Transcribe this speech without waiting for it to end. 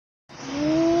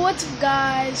What's up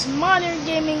guys, Modern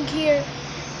Gaming here,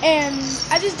 and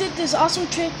I just did this awesome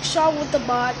trick shot with the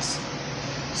bots.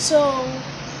 So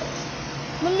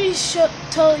let me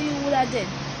tell you what I did.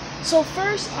 So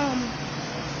first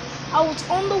I was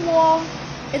on the wall,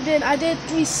 and then I did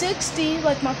 360,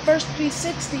 like my first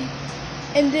 360,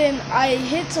 and then I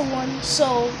hit someone.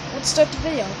 So let's start the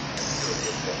video.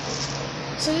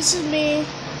 So this is me.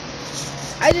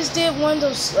 I just did one of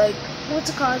those, like, what's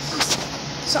it called?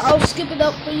 So I'll skip it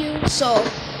up for you, so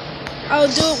I'll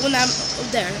do it when I'm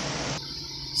there.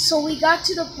 So we got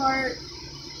to the part,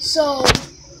 so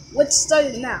let's start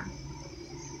it now.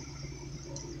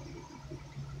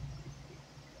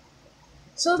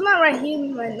 So it's not right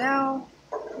here right now.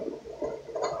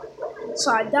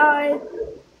 So I died.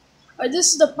 Or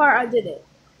this is the part I did it.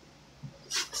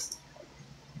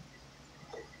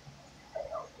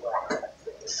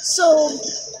 So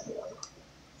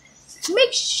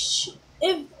make sure,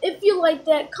 if you like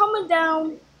that, comment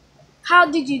down how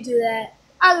did you do that.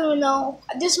 I don't know.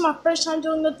 This is my first time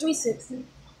doing the 360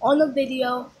 on a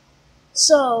video.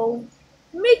 So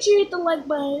make sure you hit the like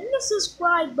button and the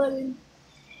subscribe button,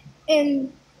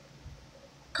 and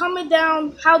comment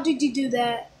down how did you do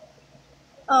that.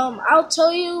 I'll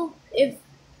tell you if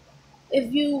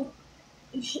you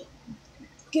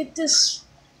get this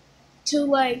to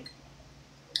like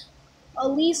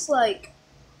at least like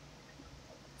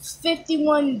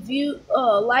 51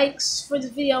 likes for the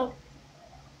video,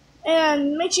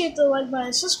 and make sure you hit the like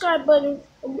button, subscribe button.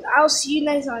 I'll see you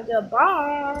next time.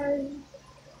 Goodbye.